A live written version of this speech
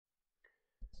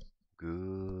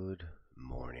Good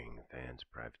morning, fans.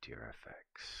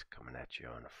 PrivateerFX coming at you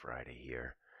on a Friday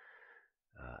here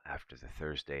after the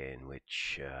Thursday in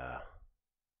which the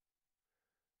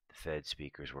Fed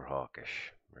speakers were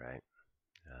hawkish, right?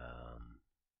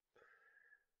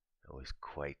 It was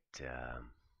quite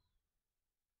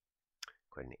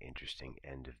an interesting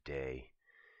end of day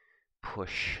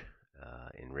push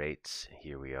in rates.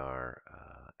 Here we are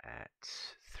at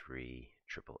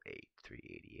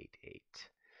 3.8888.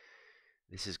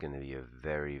 This is going to be a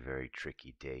very, very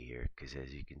tricky day here because,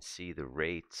 as you can see, the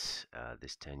rates,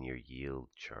 this 10-year yield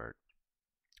chart,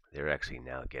 they're actually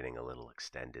now getting a little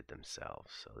extended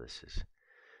themselves. So this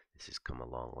has come a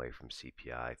long way from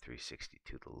CPI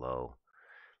 362 the low.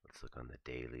 Let's look on the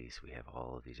dailies. We have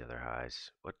all of these other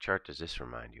highs. What chart does this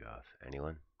remind you of?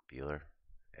 Anyone? Bueller?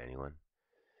 Anyone?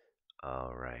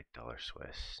 All right, dollar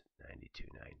Swiss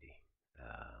 92.90.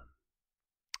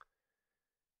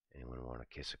 Anyone want to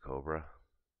kiss a cobra?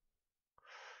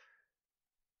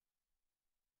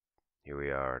 Here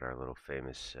we are at our little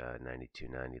famous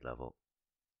 92.90 level.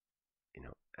 You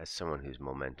know, as someone who's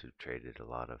momentum traded a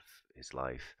lot of his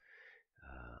life,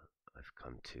 I've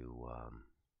come to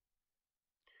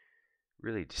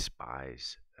really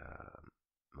despise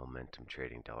momentum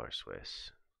trading dollar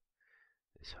Swiss.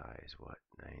 This high is what?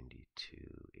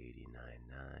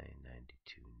 92.89.9,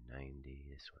 92.90.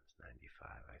 This one's 95,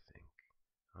 I think.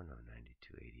 Oh no,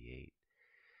 92.88.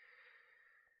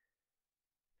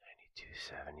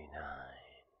 92.79.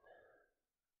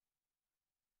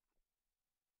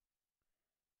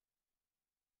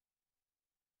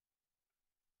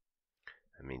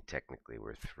 I mean, technically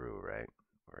we're through, right?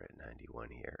 We're at 91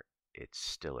 here. It's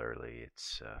still early.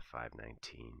 It's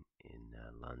 5:19 in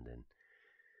London.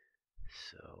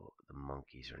 So the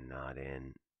monkeys are not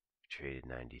in. Traded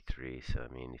 93. So,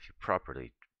 I mean, if you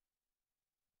properly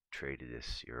traded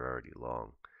this, you're already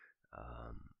long.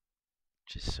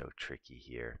 Just so tricky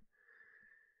here.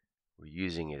 We're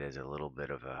using it as a little bit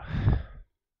of a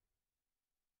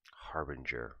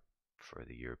harbinger for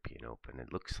the European Open.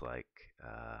 It looks like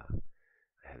I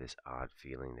have this odd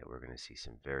feeling that we're going to see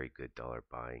some very good dollar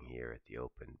buying here at the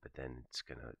Open, but then it's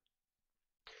gonna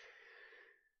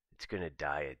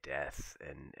die a death,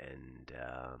 and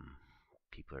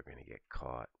people are gonna get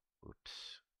caught.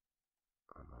 Oops,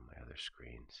 I'm on my other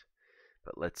screens.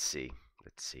 But let's see.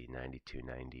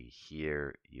 92.90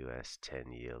 here, US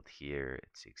 10 yield here.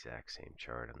 It's the exact same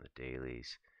chart on the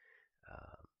dailies.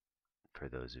 For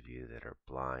those of you that are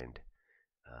blind,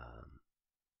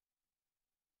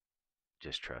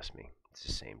 just trust me, it's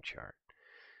the same chart.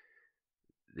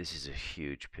 This is a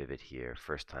huge pivot here.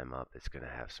 First time up, it's going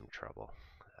to have some trouble.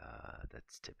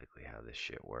 That's typically how this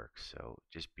shit works. So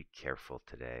just be careful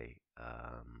today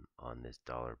on this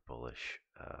dollar bullish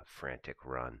frantic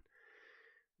run.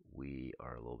 We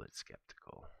are a little bit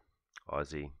skeptical.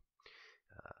 Aussie,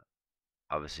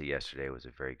 obviously yesterday was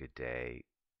a very good day.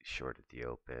 Short at the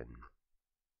open.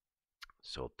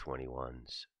 Sold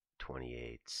 21s,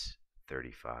 28s,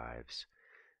 35s.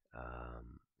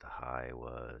 The high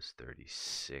was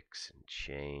 36 and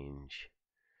change.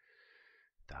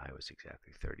 The high was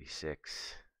exactly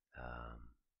 36.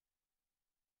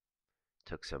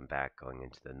 Took some back going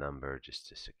into the number just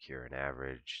to secure an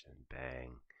average, and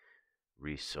bang,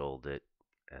 resold it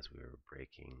as we were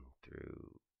breaking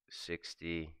through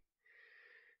 60.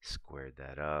 Squared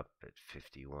that up at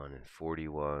 51 and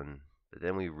 41. But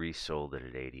then we resold it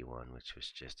at 81, which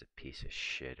was just a piece of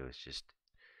shit. It was just,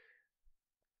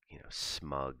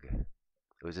 smug.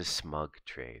 It was a smug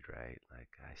trade, right?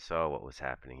 Like, I saw what was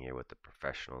happening here, what the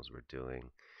professionals were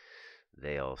doing.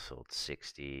 They all sold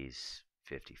 60s,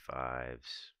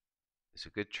 55s. It's a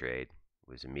good trade. It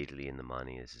was immediately in the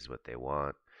money. This is what they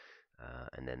want.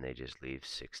 And then they just leave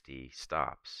 60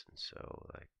 stops. And so,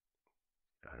 like,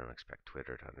 I don't expect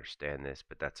Twitter to understand this,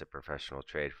 but that's a professional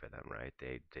trade for them, right?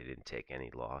 They didn't take any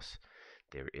loss.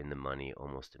 They were in the money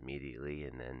almost immediately,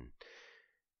 and then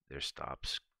their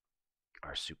stops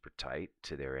are super tight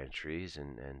to their entries,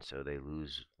 and so they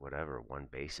lose whatever, 1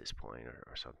 basis point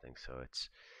or something. So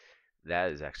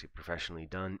that is actually professionally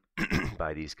done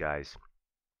by these guys.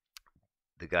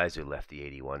 The guys who left the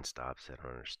 81 stops, I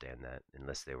don't understand that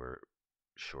unless they were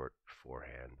short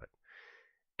beforehand. But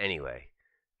anyway,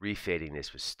 refading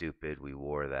this was stupid. We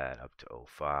wore that up to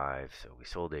 05, so we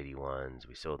sold 81s,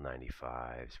 we sold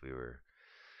 95s. We were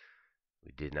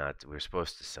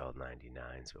supposed to sell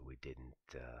 99s, but we didn't.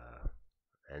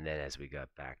 And then as we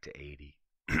got back to 80,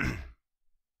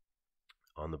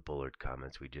 on the Bullard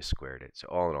comments, we just squared it. So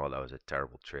all in all, that was a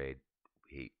terrible trade.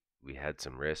 We had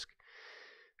some risk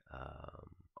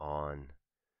on,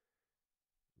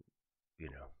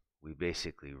 we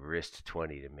basically risked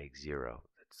 20 to make zero.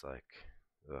 It's like,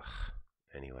 ugh.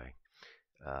 Anyway,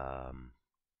 um,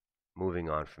 moving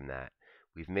on from that,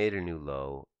 we've made a new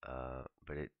low,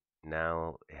 but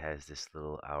now it has this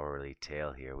little hourly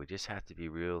tail here. We just have to be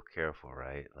real careful,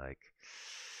 right? Like,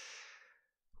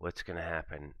 what's going to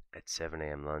happen at 7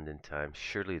 a.m. London time?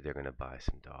 Surely they're going to buy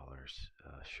some dollars.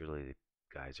 Surely the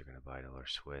guys are going to buy dollar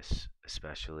Swiss,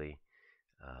 especially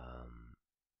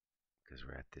because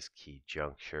we're at this key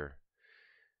juncture.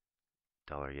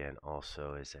 Dollar yen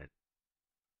also is at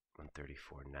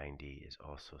 134.90 is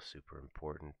also super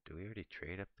important. Do we already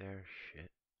trade up there? Shit.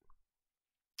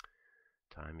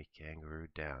 Tommy Kangaroo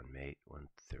down, mate.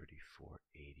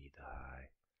 134.80 the high.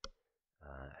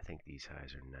 I think these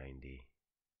highs are 90.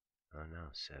 Oh no,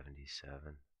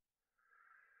 77.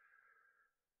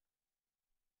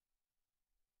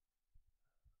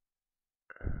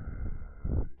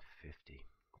 50.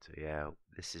 So yeah,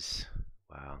 this is,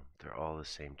 wow, they're all the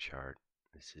same chart.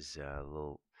 This is a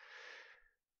little,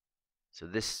 so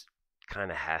this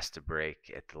kind of has to break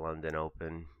at the London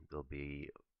Open. There'll be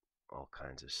all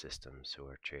kinds of systems who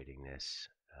are trading this.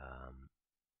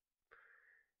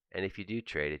 And if you do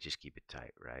trade it, just keep it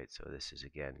tight, right? So this is,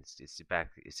 again, it's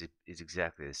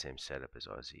exactly the same setup as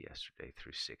Aussie yesterday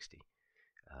through 60.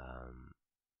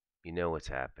 You know what's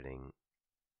happening.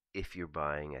 If you're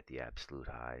buying at the absolute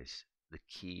highs, the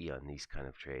key on these kind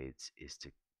of trades is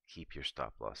to keep your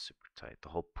stop loss super tight. The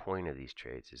whole point of these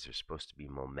trades is there's supposed to be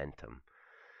momentum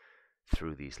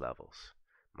through these levels.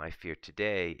 My fear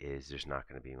today is there's not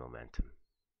going to be momentum.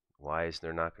 Why is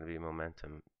there not going to be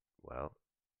momentum? Well,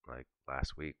 like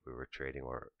last week we were trading,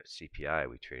 or CPI,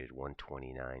 we traded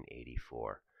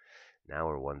 129.84. Now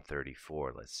we're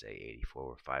 134, let's say 84.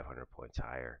 We're 500 points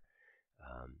higher.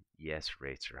 Yes,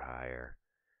 rates are higher,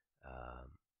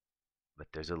 but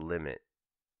there's a limit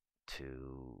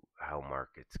to how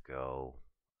markets go.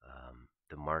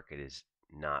 The market is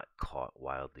not caught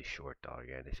wildly short dollar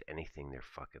yen. If anything, they're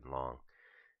fucking long.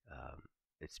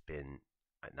 It's been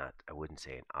not, I wouldn't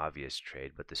say an obvious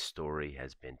trade, but the story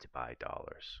has been to buy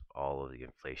dollars. All of the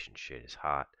inflation shit is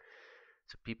hot.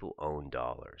 So people own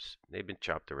dollars. They've been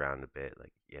chopped around a bit.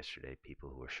 Like yesterday, people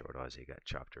who were short Aussie got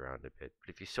chopped around a bit. But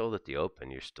if you sold at the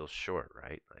open, you're still short,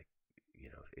 right? Like,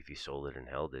 if you sold it and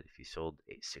held it, if you sold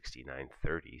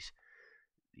 869.30s,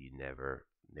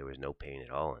 there was no pain at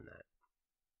all in that.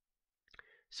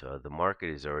 So the market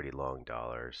is already long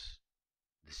dollars.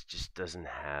 This just doesn't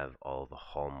have all the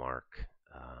hallmark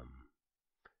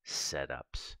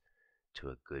setups to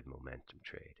a good momentum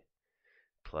trade.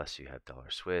 Plus, you have dollar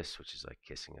Swiss, which is like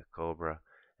kissing a cobra,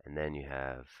 and then you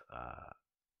have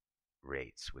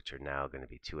rates, which are now going to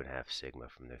be 2.5 sigma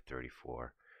from their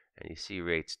 34. And you see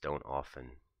rates don't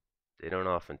often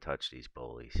touch these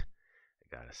bullies, I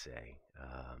gotta say.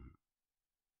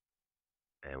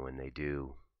 And when they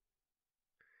do,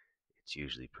 it's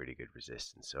usually pretty good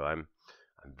resistance. So I'm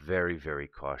very, very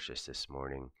cautious this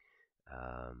morning.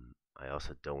 I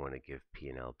also don't want to give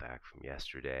P&L back from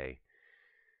yesterday.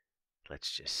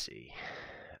 Let's just see.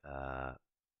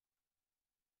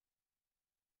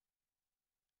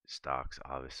 Stocks,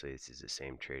 obviously, this is the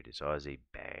same trade as Aussie.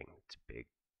 Bang. It's big.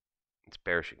 It's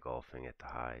bearish engulfing at the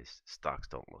highs. Stocks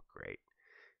don't look great.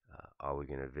 Are we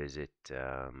going to visit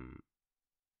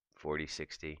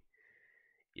 40.60?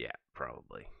 Yeah,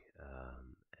 probably.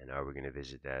 And are we going to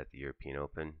visit that at the European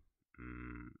Open?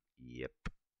 Yep.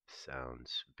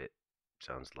 Sounds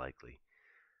likely.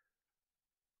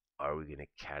 Are we going to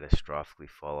catastrophically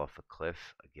fall off a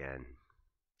cliff? Again,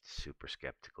 super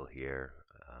skeptical here.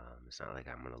 It's not like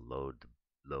I'm going to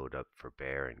load up for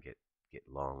bear and get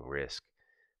long risk.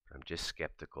 But I'm just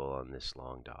skeptical on this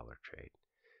long dollar trade.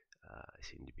 I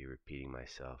seem to be repeating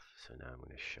myself, so now I'm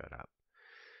going to shut up.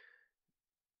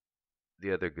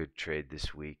 The other good trade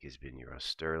this week has been Euro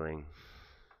Sterling.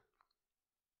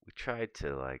 We tried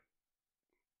to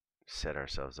set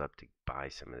ourselves up to buy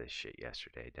some of this shit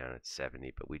yesterday down at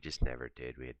 70, but we just never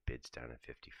did. We had bids down at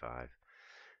 55.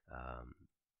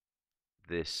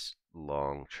 This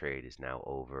long trade is now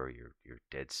over. You're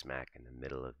dead smack in the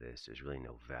middle of this. There's really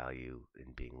no value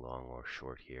in being long or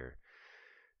short here.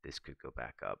 This could go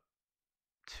back up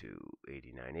to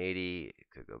 89.80. It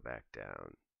could go back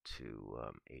down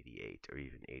to 88 or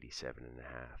even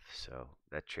 87.5. So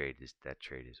that trade is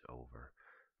over.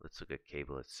 Let's look at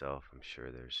cable itself. I'm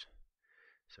sure there's,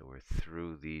 so we're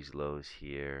through these lows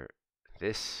here.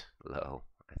 This low,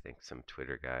 I think some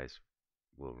Twitter guys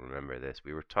will remember this.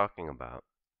 We were talking about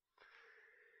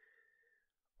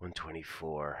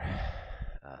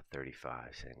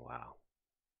 124.35, saying, wow,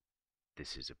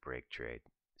 this is a break trade.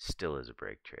 Still is a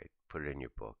break trade. Put it in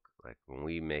your book. Like when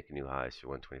we make new highs for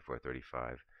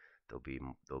 124.35,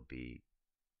 there'll be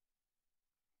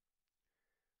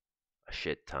a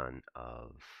shit ton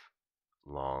of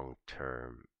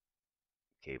long-term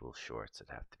cable shorts that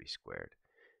have to be squared.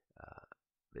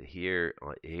 But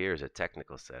here's a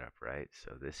technical setup, right?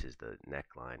 So this is the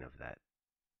neckline of that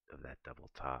double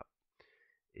top.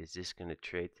 Is this going to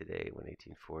trade today when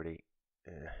 1840?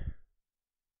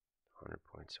 100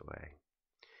 points away.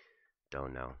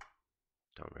 Don't know.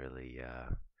 Don't really,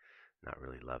 not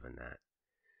really loving that.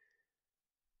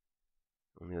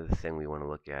 Only other thing we want to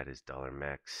look at is dollar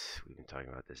mex. We've been talking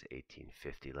about this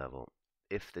 1850 level.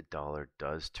 If the dollar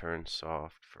does turn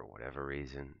soft for whatever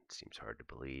reason, it seems hard to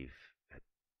believe at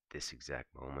this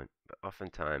exact moment, but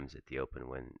oftentimes at the open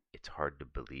when it's hard to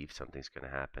believe something's going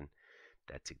to happen,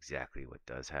 that's exactly what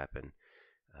does happen.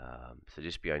 So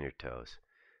just be on your toes.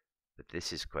 But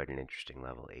this is quite an interesting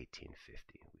level,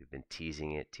 1850. We've been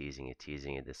teasing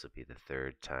it. This will be the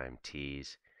third time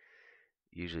tease.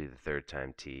 Usually the third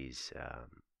time tease,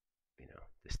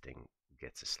 this thing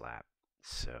gets a slap.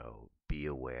 So be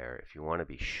aware. If you want to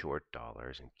be short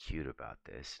dollars and cute about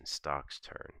this, and stocks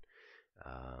turn,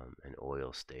 and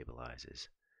oil stabilizes,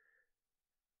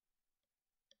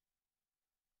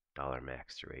 dollar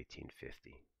max through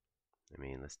 1850. I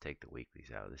mean, let's take the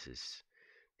weeklies out.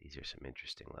 These are some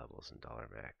interesting levels in dollar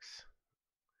max.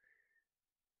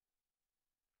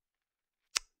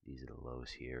 These are the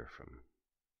lows here from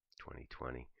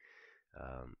 2020.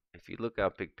 If you look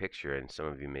out big picture, and some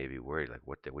of you may be worried, like,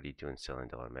 what are you doing selling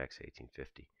dollar max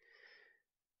 1850?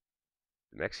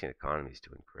 The Mexican economy is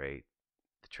doing great.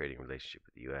 The trading relationship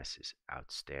with the U.S. is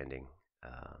outstanding.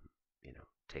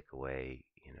 Take away,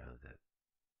 the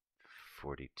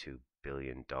 $42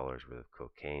 billion worth of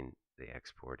cocaine they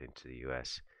export into the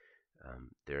U.S.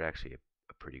 They're actually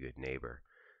a pretty good neighbor,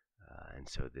 and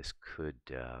so this could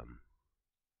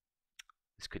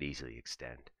easily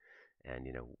extend. And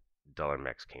dollar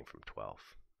mex came from 12.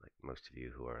 Like most of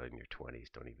you who are in your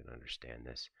 20s don't even understand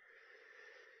this.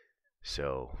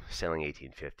 So selling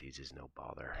 1850s is no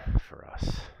bother for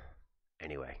us.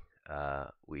 Anyway,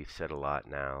 we've said a lot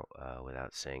now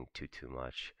without saying too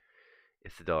much.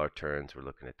 If the dollar turns, we're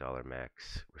looking at dollar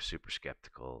max. We're super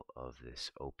skeptical of this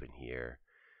open here.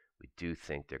 We do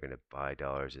think they're going to buy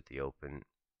dollars at the open,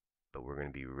 but we're going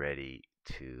to be ready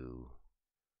to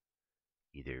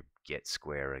either get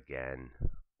square again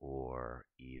or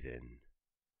even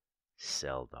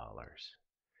sell dollars.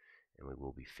 And we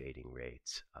will be fading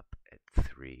rates up at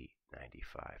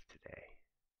 3.95 today.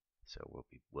 So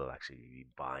we'll actually be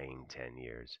buying 10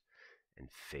 years and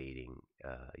fading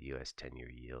U.S. 10-year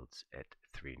yields at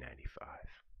 3.95.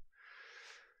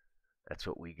 That's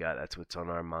what we got. That's what's on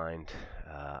our mind.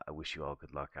 I wish you all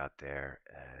good luck out there,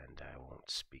 and I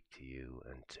won't speak to you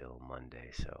until Monday.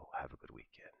 So have a good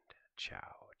weekend.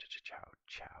 Ciao, ciao, ciao,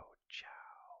 ciao.